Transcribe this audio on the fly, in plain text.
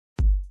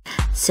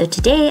So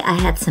today I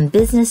had some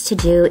business to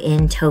do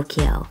in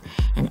Tokyo,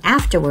 and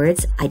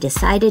afterwards I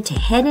decided to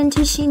head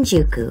into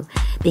Shinjuku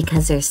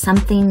because there's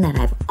something that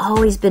I've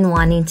always been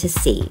wanting to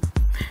see.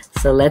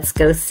 So let's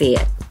go see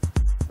it.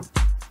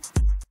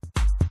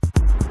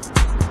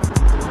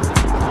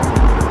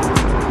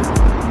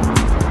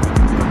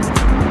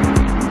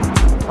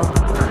 Oh,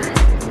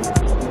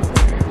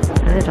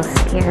 a little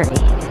scary.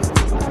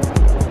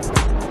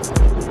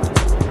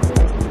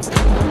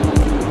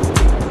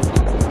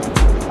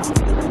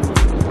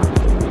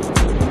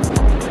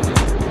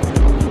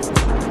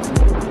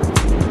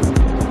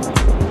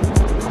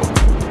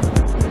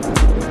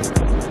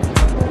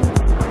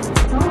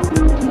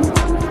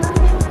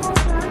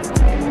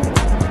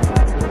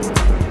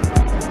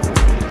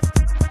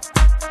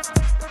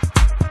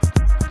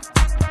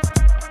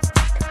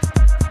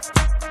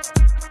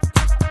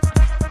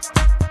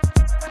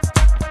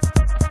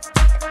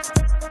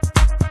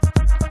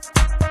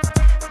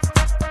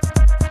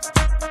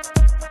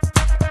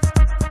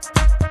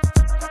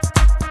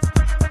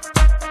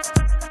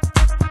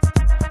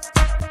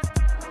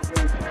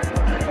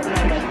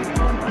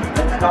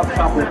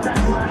 Stop with that.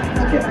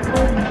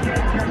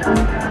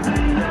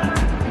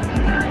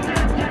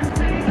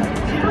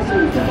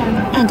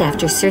 And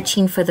after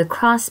searching for the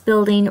cross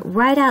building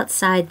right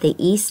outside the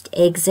east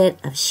exit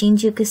of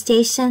Shinjuku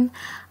Station,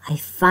 I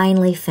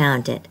finally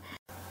found it.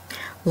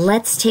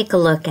 Let's take a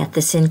look at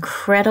this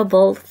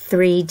incredible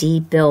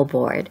 3D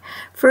billboard.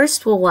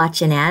 First, we'll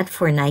watch an ad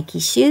for Nike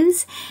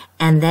shoes,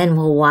 and then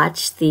we'll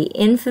watch the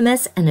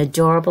infamous and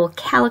adorable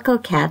Calico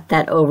cat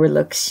that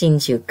overlooks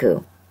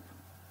Shinjuku.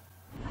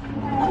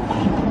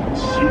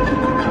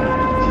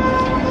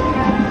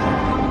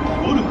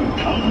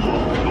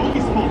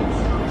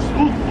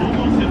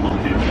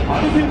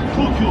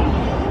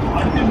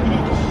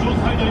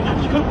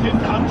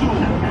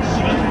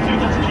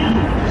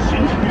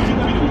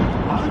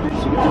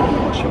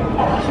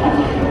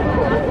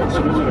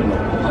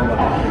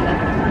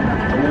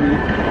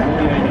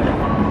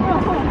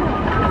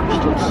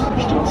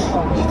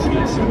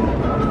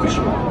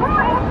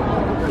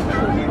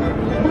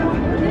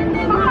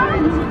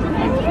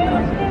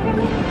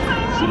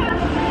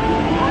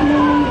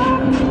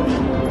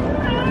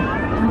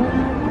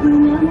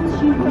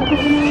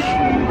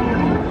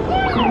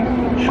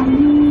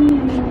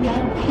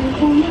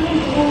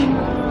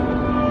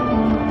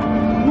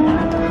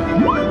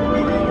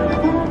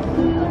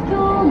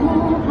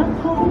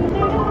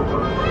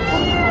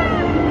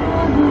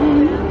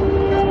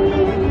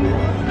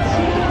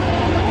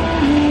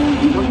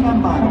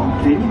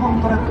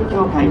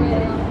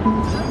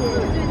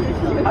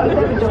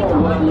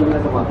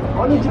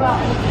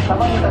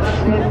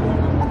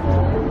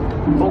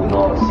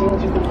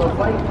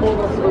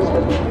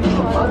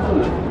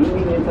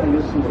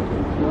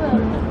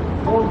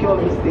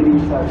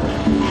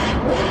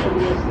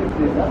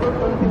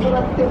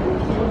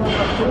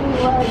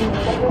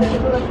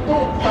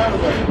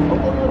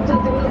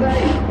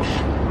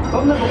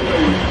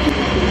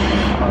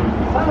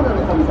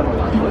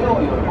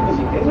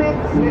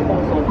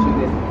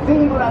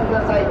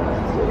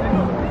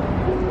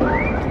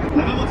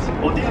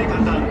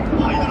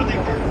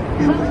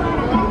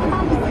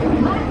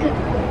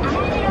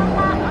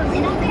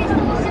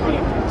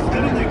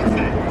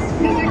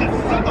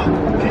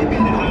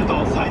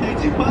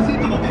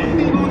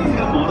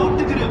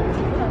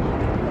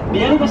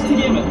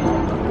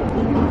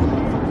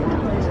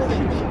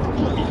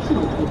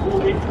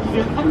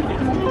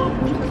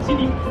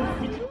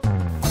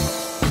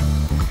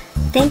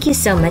 Thank you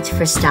so much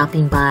for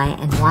stopping by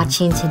and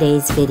watching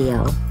today's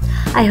video.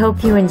 I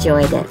hope you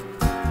enjoyed it.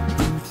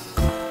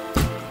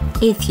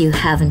 If you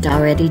haven't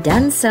already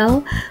done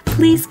so,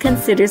 please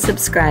consider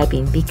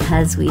subscribing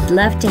because we'd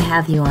love to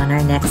have you on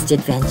our next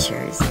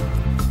adventures.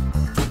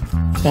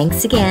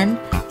 Thanks again,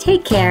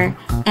 take care,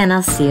 and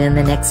I'll see you in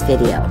the next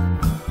video.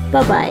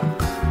 Bye-bye.